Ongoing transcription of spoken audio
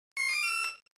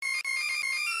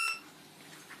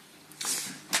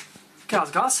Okay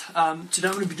guys, today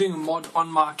I'm going to be doing a mod on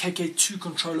my kk2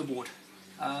 controller board.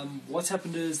 What's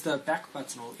happened is the back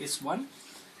button, or S1,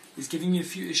 is giving me a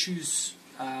few issues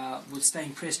with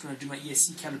staying pressed when I do my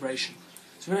ESC calibration.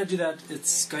 So when I do that,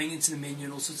 it's going into the menu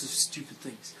and all sorts of stupid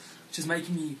things, which is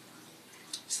making me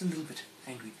just a little bit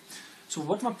angry. So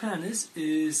what my plan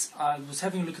is I was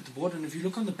having a look at the board, and if you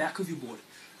look on the back of your board,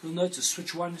 you'll notice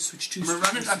switch 1, switch 2, switch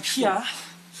run it up here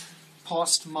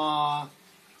past my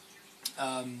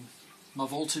my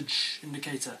voltage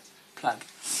indicator plug.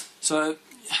 So you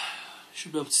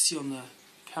should be able to see on the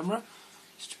camera,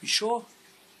 just to be sure.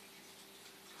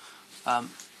 Let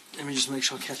me just make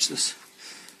sure I catch this.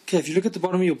 Okay, if you look at the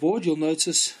bottom of your board, you'll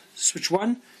notice switch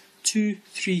 1, 2,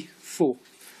 3, 4.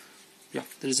 Yeah,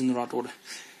 that is in the right order.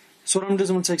 So what I'm going to do is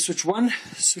I'm going to take switch 1,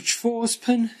 switch 4's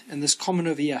pin, and this common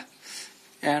over here.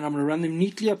 And I'm going to run them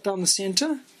neatly up down the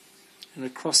center and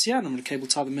across here, and I'm going to cable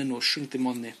tie them in or shrink them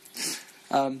on there.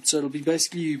 So it'll be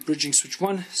basically bridging switch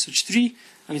 1, switch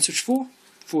 4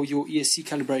 for your ESC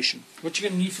calibration. What you're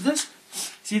going to need for this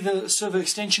is either a servo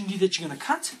extension lead that you're going to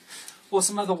cut, or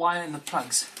some other wire in the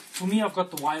plugs. For me, I've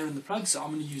got the wire in the plugs, so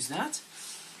I'm going to use that. So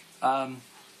what I'm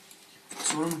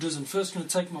going to do is I'm first going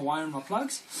to take my wire and my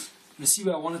plugs. I'm going to see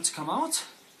where I want it to come out.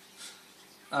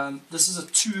 This is a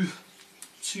two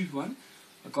one.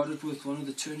 I got it with one of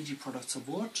the Turnigy products I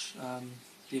bought.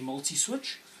 Their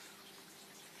multi-switch.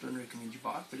 Don't recommend you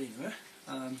buy it, but anyway.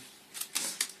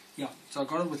 Yeah, so I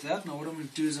got it with that. Now what I'm going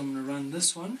to do is I'm going to run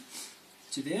this one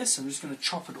to there. So I'm just going to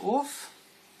chop it off.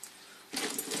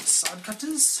 Side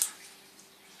cutters.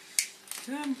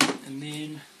 Okay, and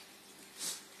then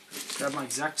grab my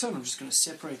X-Acto, and I'm just going to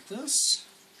separate this.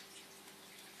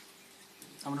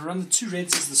 I'm going to run the two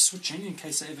reds as the switching in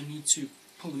case I ever need to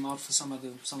pull them out for some other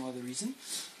reason.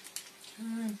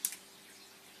 Okay.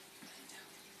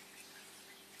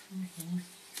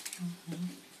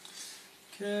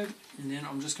 Okay, and then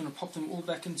I'm just going to pop them all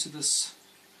back into this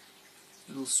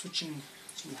little switching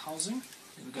sort of housing.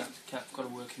 There we go. Okay, I've got a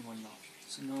working one now.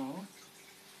 So now, what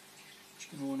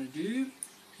you're going to want to do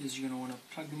is you're going to want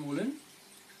to plug them all in.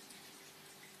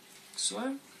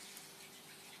 So.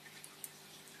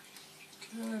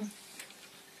 Okay.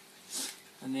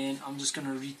 And then I'm just going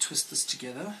to retwist this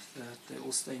together, that they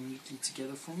all stay neatly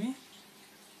together for me.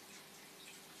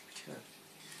 Okay.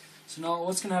 So now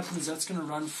what's going to happen is that's going to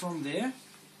run from there,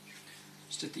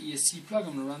 just at the ESC plug.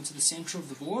 I'm going to run to the center of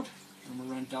the board, and I'm going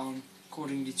to run down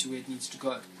accordingly to where it needs to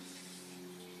go.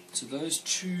 So those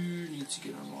two need to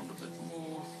get around a bit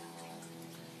more.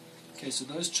 Okay, so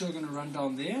those two are going to run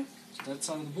down there, to that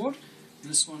side of the board.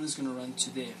 This one is going to run to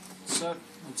there. So,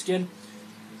 once again,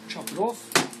 chop it off.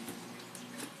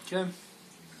 Okay,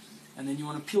 and then you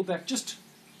want to peel back just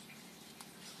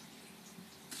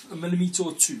a millimeter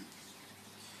or two.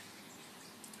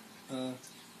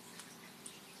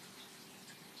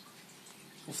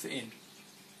 Off the end.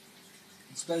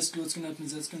 So basically what's going to happen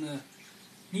is that's going to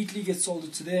neatly get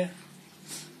soldered to there.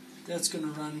 That's going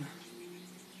to run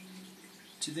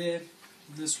to there.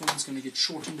 This one's going to get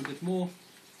shortened a bit more.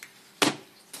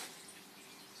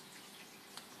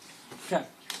 Okay,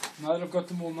 now that I've got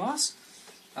them all nice,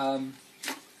 I'm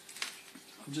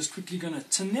just quickly going to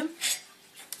tin them.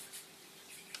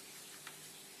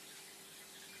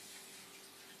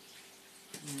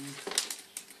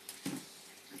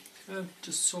 Okay,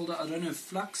 just solder. I don't have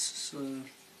flux, so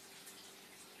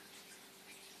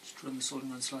just run the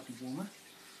soldering on slightly warmer,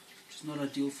 which is not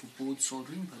ideal for board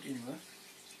soldering, but anyway.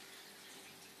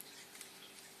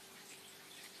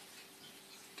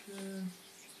 Okay.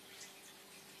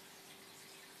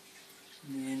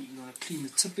 And then you want to clean the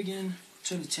tip again,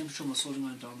 turn the temperature on my soldering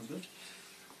iron down a bit.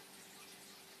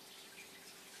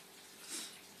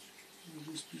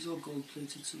 These are gold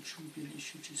plated, so it shouldn't be an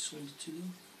issue to solder to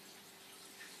them.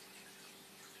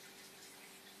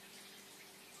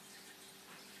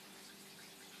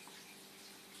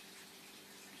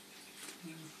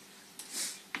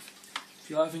 If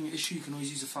you're having an issue, you can always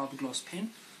use a fiberglass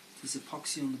pen. There's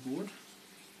epoxy on the board.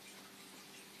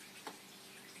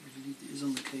 I believe there is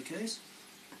on the KKs.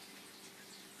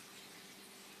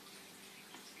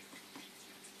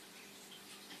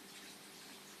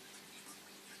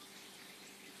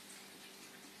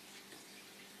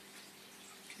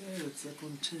 Okay, that's that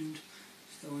one tinned.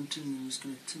 That one tinned, I'm just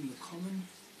going to tin the common.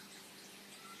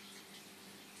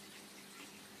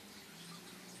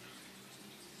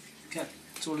 Okay,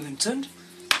 it's all of them tinned.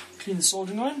 Clean the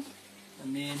soldering iron,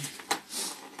 and then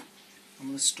I'm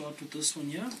going to start with this one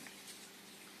here.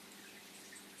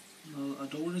 Now I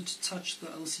don't want it to touch the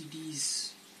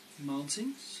LCD's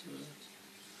mounting, so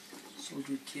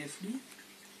solder it carefully.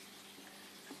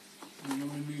 And then I'm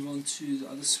going to move on to the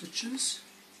other switches.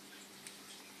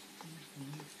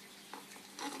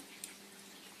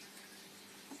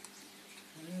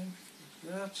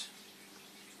 that.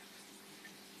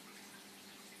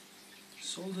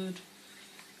 Soldered.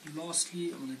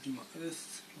 Lastly, I'm going to do my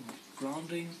earth, or my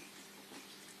grounding.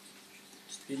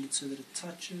 Just bend it so that it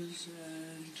touches,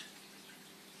 and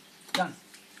done.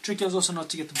 Trick is also not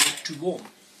to get the board too warm.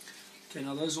 Okay,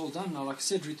 now those are all done. Now, like I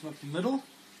said, root them up the middle.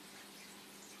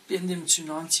 Bend them to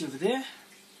 90 over there.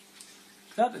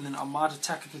 Like that, and then I might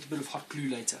attack it with a bit of hot glue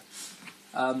later.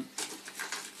 And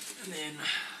then,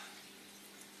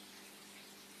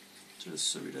 just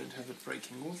so we don't have it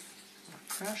breaking off, I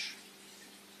crash.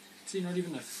 See, not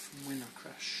even when I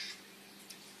crash.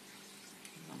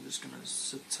 I'm just going to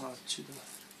sit tight to the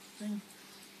thing.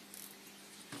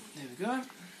 There we go.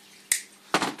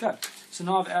 Okay, so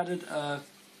now I've added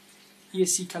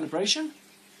ESC calibration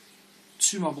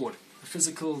to my board, a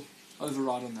physical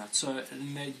override on that. So it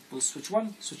enables switch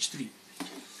 1, switch 3.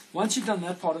 Once you've done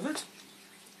that part of it,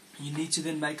 you need to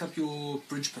then make up your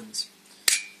bridge pins.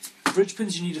 Bridge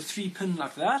pins, you need a 3-pin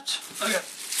like that. Okay.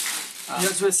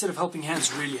 That's where a set of helping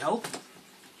hands really help.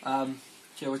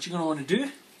 Okay, what you're going to want to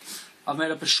do, I've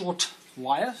made up a short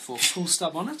wire for a pull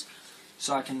stub on it,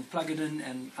 so I can plug it in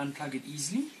and unplug it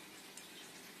easily.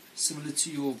 Similar to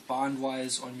your bind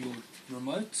wires on your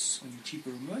remotes, on your cheaper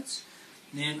remotes.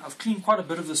 And then I've cleaned quite a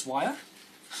bit of this wire.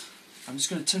 I'm just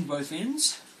going to tin both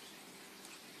ends.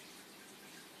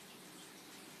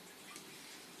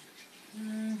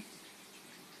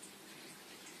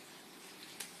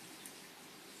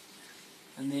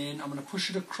 And then I'm going to push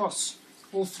it across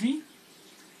all three,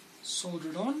 solder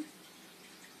it on,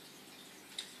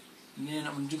 and then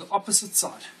I'm going to do the opposite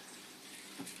side.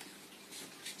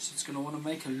 So it's going to want to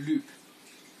make a loop,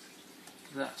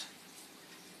 like that.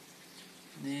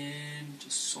 And then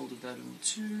just solder that in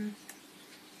too.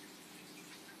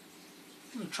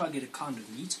 I'm going to try to get it kind of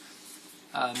neat.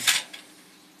 And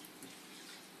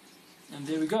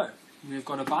there we go. We've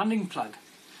got a binding plug.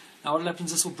 Now what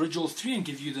happens, this will bridge all three and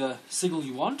give you the signal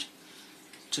you want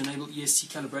to enable ESC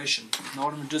calibration. Now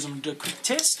what I'm going to do is I'm going to do a quick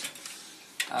test.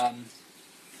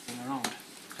 Around.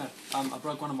 Okay. I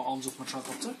broke one of my arms off my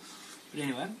tricopter. But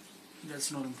anyway,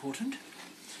 that's not important.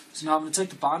 So now I'm going to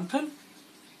take the bind pin,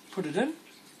 put it in,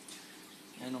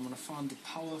 and I'm going to find the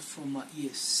power from my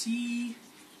ESC,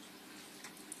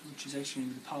 which is actually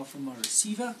going to be the power from my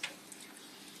receiver.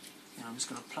 And I'm just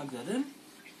going to plug that in.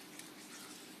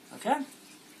 Okay.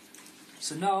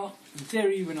 So now, in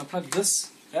theory, when I plug this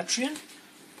battery in,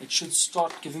 it should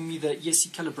start giving me the ESC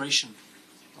calibration,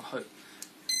 I hope.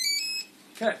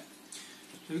 Okay,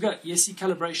 there we go, ESC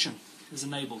calibration is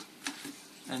enabled.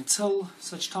 Until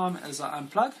such time as I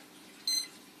unplug,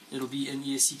 it'll be in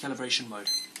ESC calibration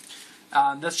mode.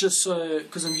 That's just so,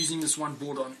 because I'm using this one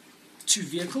board on 2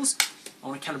 vehicles, I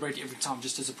want to calibrate every time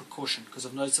just as a precaution, because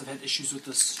I've noticed I've had issues with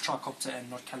this tricopter and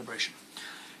not calibration.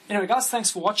 Anyway guys, thanks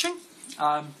for watching.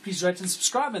 Please rate and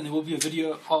subscribe, and there will be a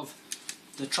video of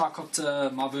the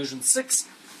tricopter, my version 6,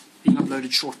 being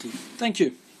uploaded shortly. Thank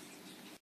you.